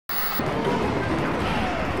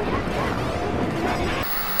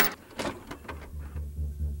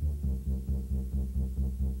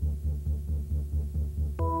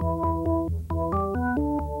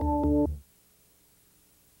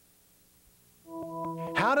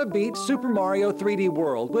How to beat Super Mario 3D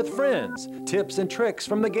World with friends. Tips and tricks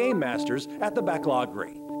from the Game Masters at the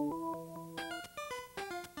Backloggery.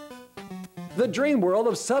 The dream world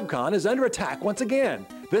of Subcon is under attack once again,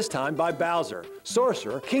 this time by Bowser,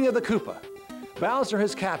 Sorcerer, King of the Koopa. Bowser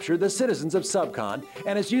has captured the citizens of Subcon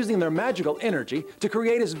and is using their magical energy to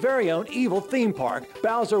create his very own evil theme park,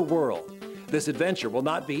 Bowser World. This adventure will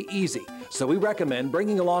not be easy, so we recommend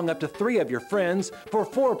bringing along up to 3 of your friends for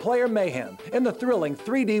 4-player mayhem in the thrilling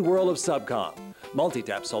 3D world of Subcon.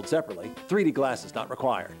 Multi-tap sold separately, 3D glasses not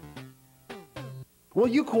required. Will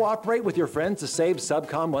you cooperate with your friends to save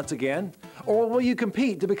Subcon once again? Or will you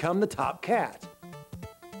compete to become the top cat?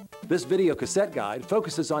 This video cassette guide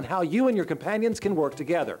focuses on how you and your companions can work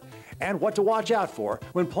together and what to watch out for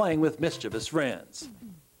when playing with mischievous friends.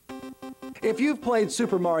 If you've played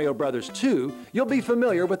Super Mario Bros. 2, you'll be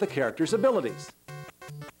familiar with the character's abilities.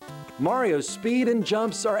 Mario's speed and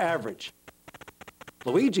jumps are average.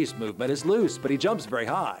 Luigi's movement is loose, but he jumps very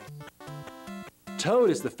high. Toad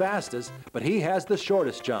is the fastest, but he has the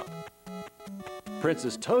shortest jump.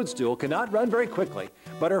 Princess Toadstool cannot run very quickly,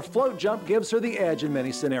 but her float jump gives her the edge in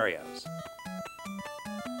many scenarios.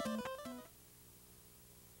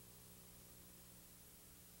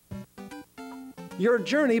 Your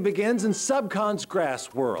journey begins in Subcon's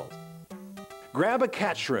grass world. Grab a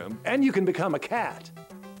cat shroom and you can become a cat.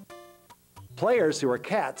 Players who are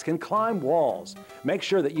cats can climb walls. Make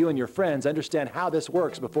sure that you and your friends understand how this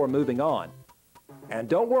works before moving on. And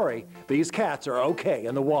don't worry, these cats are okay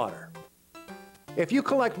in the water. If you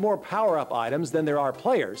collect more power-up items than there are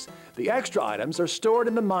players, the extra items are stored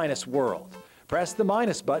in the minus world. Press the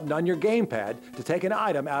minus button on your gamepad to take an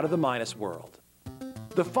item out of the minus world.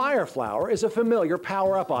 The Fire Flower is a familiar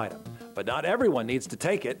power-up item, but not everyone needs to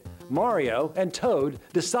take it. Mario and Toad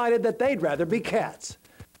decided that they'd rather be cats.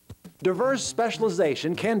 Diverse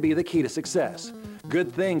specialization can be the key to success.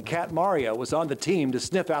 Good thing Cat Mario was on the team to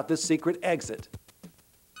sniff out this secret exit.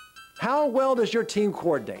 How well does your team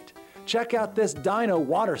coordinate? Check out this Dino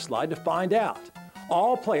water slide to find out.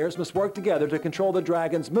 All players must work together to control the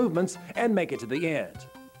dragon's movements and make it to the end.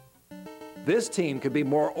 This team could be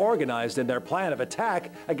more organized in their plan of attack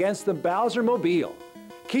against the Bowser Mobile.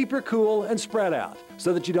 Keep your cool and spread out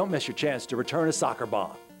so that you don't miss your chance to return a soccer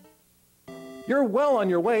bomb. You're well on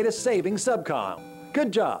your way to saving Subcon.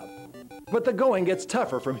 Good job. But the going gets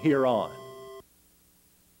tougher from here on.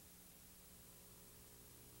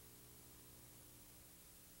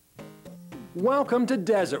 Welcome to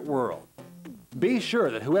Desert World. Be sure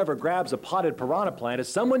that whoever grabs a potted piranha plant is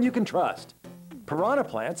someone you can trust. Piranha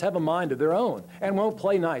plants have a mind of their own and won't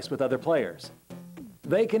play nice with other players.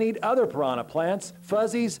 They can eat other piranha plants,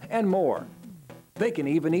 fuzzies, and more. They can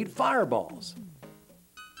even eat fireballs.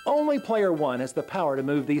 Only player 1 has the power to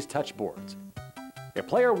move these touch boards. If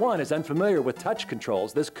player 1 is unfamiliar with touch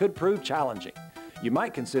controls, this could prove challenging. You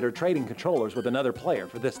might consider trading controllers with another player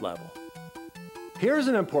for this level. Here's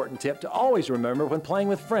an important tip to always remember when playing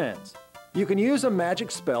with friends. You can use a magic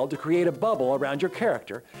spell to create a bubble around your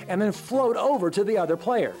character and then float over to the other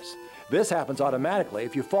players. This happens automatically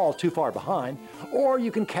if you fall too far behind, or you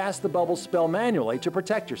can cast the bubble spell manually to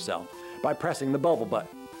protect yourself by pressing the bubble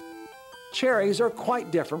button. Cherries are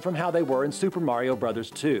quite different from how they were in Super Mario Bros.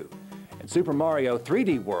 2. In Super Mario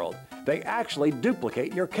 3D World, they actually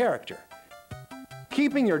duplicate your character.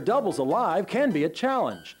 Keeping your doubles alive can be a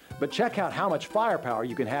challenge, but check out how much firepower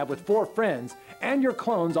you can have with 4 friends and your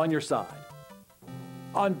clones on your side.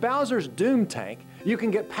 On Bowser's Doom Tank, you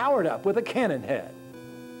can get powered up with a cannon head.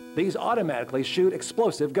 These automatically shoot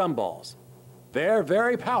explosive gumballs. They're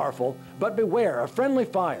very powerful, but beware of friendly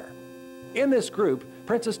fire. In this group,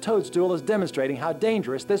 Princess Toadstool is demonstrating how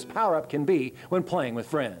dangerous this power-up can be when playing with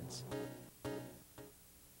friends.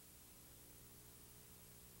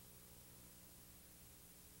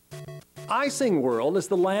 Icing World is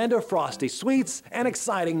the land of frosty sweets and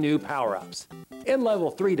exciting new power-ups. In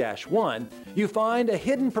level 3-1, you find a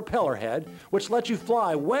hidden propeller head which lets you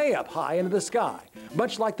fly way up high into the sky,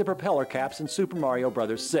 much like the propeller caps in Super Mario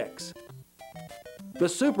Bros. 6. The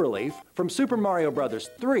Super Leaf from Super Mario Bros.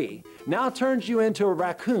 3 now turns you into a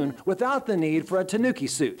raccoon without the need for a tanuki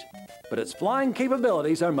suit, but its flying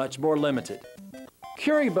capabilities are much more limited.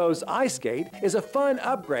 Kuribo's Ice Skate is a fun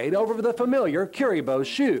upgrade over the familiar Kuribo's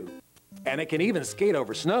shoe, and it can even skate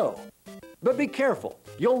over snow. But be careful,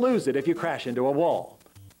 you'll lose it if you crash into a wall.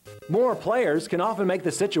 More players can often make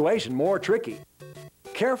the situation more tricky.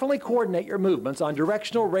 Carefully coordinate your movements on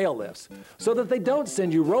directional rail lifts so that they don't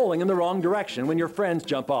send you rolling in the wrong direction when your friends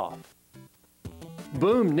jump off.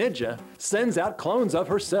 Boom Ninja sends out clones of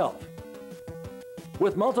herself.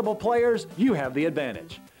 With multiple players, you have the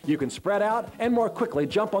advantage. You can spread out and more quickly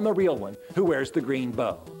jump on the real one, who wears the green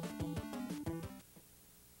bow.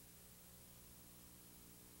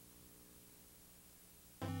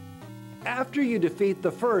 After you defeat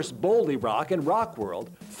the first Boldy Rock in Rock World,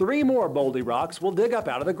 3 more Boldy Rocks will dig up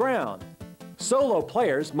out of the ground. Solo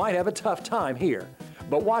players might have a tough time here,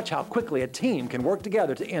 but watch how quickly a team can work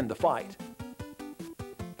together to end the fight.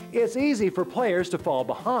 It's easy for players to fall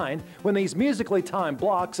behind when these musically timed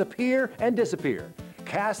blocks appear and disappear.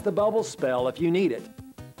 Cast the bubble spell if you need it.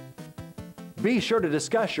 Be sure to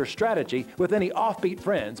discuss your strategy with any offbeat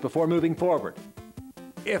friends before moving forward.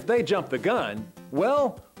 If they jump the gun,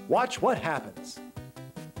 well, watch what happens.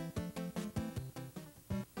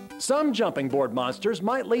 Some jumping board monsters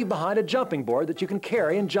might leave behind a jumping board that you can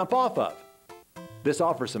carry and jump off of. This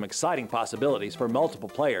offers some exciting possibilities for multiple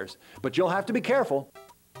players, but you'll have to be careful.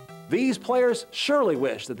 These players surely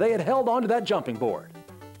wish that they had held onto that jumping board.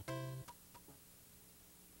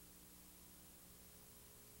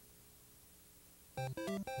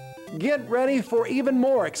 Get ready for even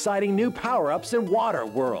more exciting new power-ups in Water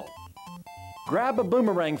World. Grab a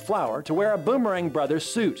boomerang flower to wear a Boomerang Brothers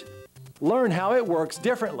suit. Learn how it works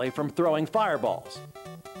differently from throwing fireballs.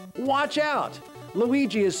 Watch out!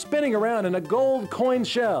 Luigi is spinning around in a gold coin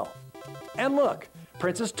shell. And look,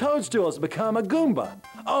 Princess Toadstool has become a Goomba.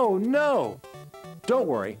 Oh no! Don't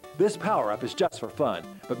worry, this power-up is just for fun,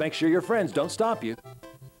 but make sure your friends don't stop you.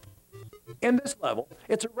 In this level,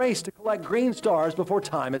 it's a race to collect green stars before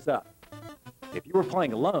time is up. If you were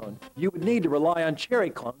playing alone, you would need to rely on cherry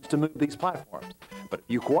clones to move these platforms. But if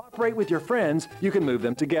you cooperate with your friends, you can move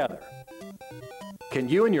them together. Can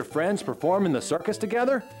you and your friends perform in the circus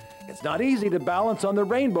together? It's not easy to balance on the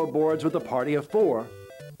rainbow boards with a party of 4.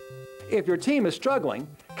 If your team is struggling,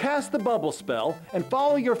 cast the bubble spell and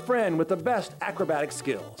follow your friend with the best acrobatic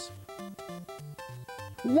skills.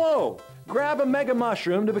 Whoa! Grab a Mega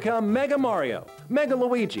Mushroom to become Mega Mario, Mega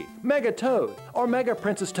Luigi, Mega Toad, or Mega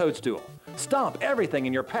Princess Toadstool. Stomp everything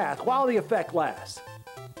in your path while the effect lasts.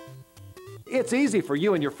 It's easy for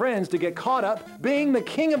you and your friends to get caught up being the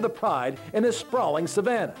king of the pride in this sprawling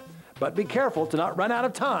savannah. But be careful to not run out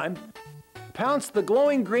of time. Pounce the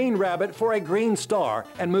glowing green rabbit for a green star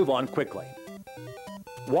and move on quickly.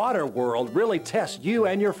 Water World really tests you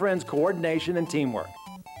and your friends' coordination and teamwork.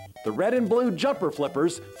 The red and blue jumper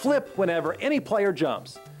flippers flip whenever any player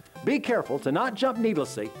jumps. Be careful to not jump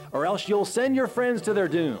needlessly, or else you'll send your friends to their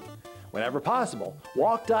doom. Whenever possible,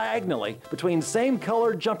 walk diagonally between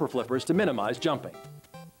same-colored jumper flippers to minimize jumping.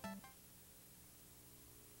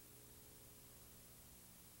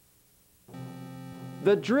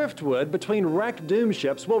 The driftwood between wrecked doom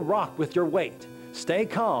ships will rock with your weight. Stay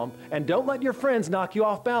calm and don't let your friends knock you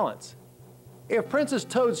off balance. If Princess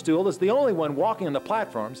Toadstool is the only one walking on the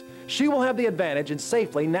platforms, she will have the advantage in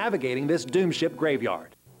safely navigating this doom ship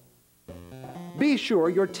graveyard. Be sure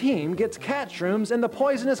your team gets cat shrooms in the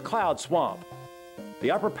poisonous cloud swamp. The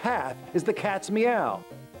upper path is the cat's meow.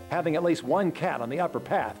 Having at least one cat on the upper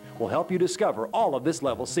path will help you discover all of this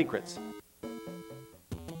level's secrets.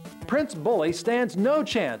 Prince Bully stands no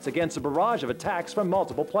chance against a barrage of attacks from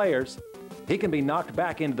multiple players. He can be knocked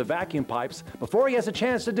back into the vacuum pipes before he has a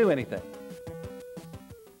chance to do anything.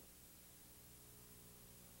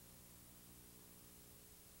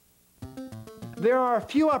 There are a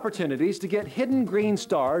few opportunities to get hidden green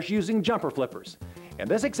stars using jumper flippers. In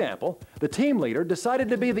this example, the team leader decided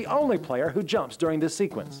to be the only player who jumps during this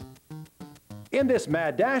sequence. In this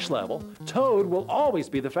Mad Dash level, Toad will always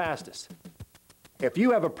be the fastest. If you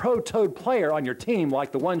have a pro Toad player on your team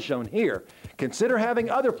like the one shown here, consider having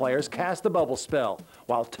other players cast the bubble spell,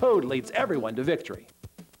 while Toad leads everyone to victory.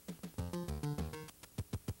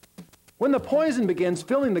 When the poison begins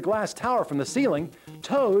filling the glass tower from the ceiling,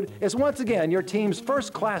 Toad is once again your team's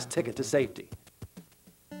first-class ticket to safety.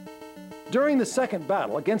 During the second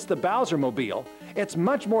battle against the Bowser Mobile, it's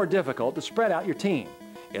much more difficult to spread out your team.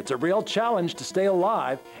 It's a real challenge to stay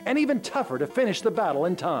alive and even tougher to finish the battle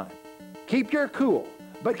in time. Keep your cool,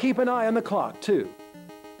 but keep an eye on the clock too.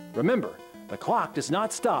 Remember, the clock does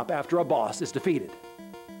not stop after a boss is defeated.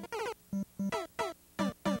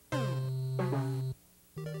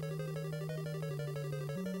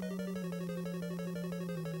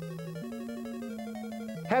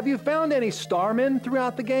 Have you found any starmen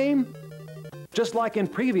throughout the game? Just like in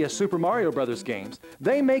previous Super Mario Bros. Games,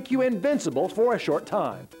 they make you invincible for a short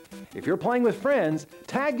time. If you're playing with friends,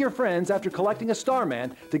 tag your friends after collecting a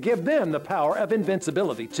starman to give them the power of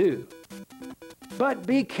invincibility too. But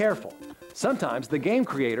be careful. Sometimes the game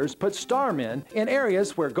creators put starmen in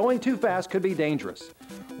areas where going too fast could be dangerous.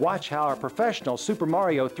 Watch how our professional Super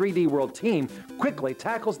Mario 3D World team quickly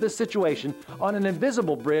tackles this situation on an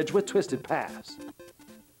invisible bridge with twisted paths.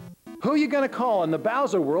 Who you gonna call in the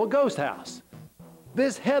Bowser World Ghost House?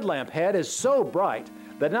 This headlamp head is so bright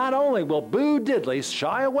that not only will Boo Diddleys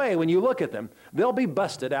shy away when you look at them, they'll be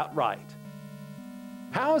busted outright.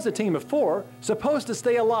 How is a team of 4 supposed to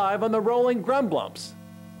stay alive on the rolling Grumblumps?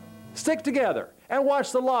 Stick together and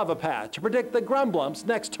watch the lava path to predict the Grumblumps'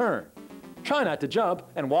 next turn. Try not to jump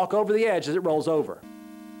and walk over the edge as it rolls over.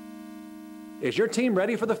 Is your team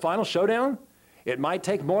ready for the final showdown? It might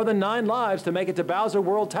take more than 9 lives to make it to Bowser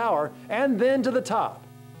World Tower and then to the top.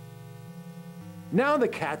 Now the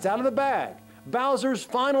cat's out of the bag. Bowser's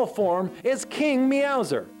final form is King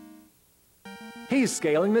Meowser. He's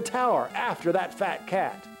scaling the tower after that fat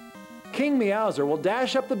cat. King Meowser will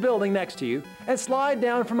dash up the building next to you and slide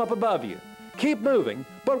down from up above you. Keep moving,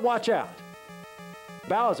 but watch out.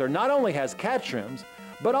 Bowser not only has cat shrooms,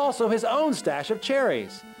 but also his own stash of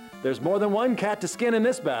cherries. There's more than one cat to skin in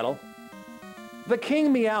this battle. The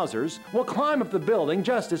King Meowsers will climb up the building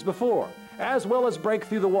just as before, as well as break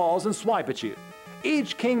through the walls and swipe at you.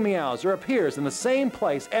 Each King Meowser appears in the same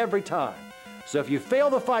place every time. So if you fail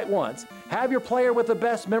the fight once, have your player with the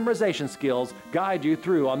best memorization skills guide you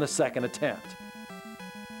through on the second attempt.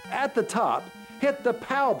 At the top, hit the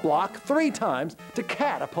POW block 3 times to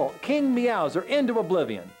catapult King Meowser into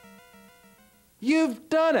oblivion. You've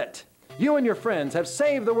done it! You and your friends have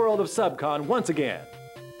saved the world of Subcon once again.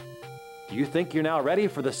 Do you think you're now ready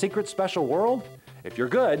for the secret special world? If you're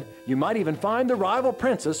good, you might even find the rival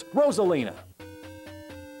princess, Rosalina.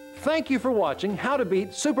 Thank you for watching How to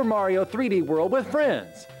Beat Super Mario 3D World with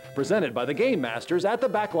Friends, presented by the Game Masters at the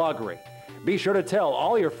Backloggery. Be sure to tell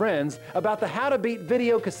all your friends about the How to Beat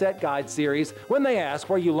Video Cassette Guide series when they ask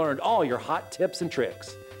where you learned all your hot tips and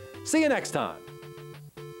tricks. See you next time.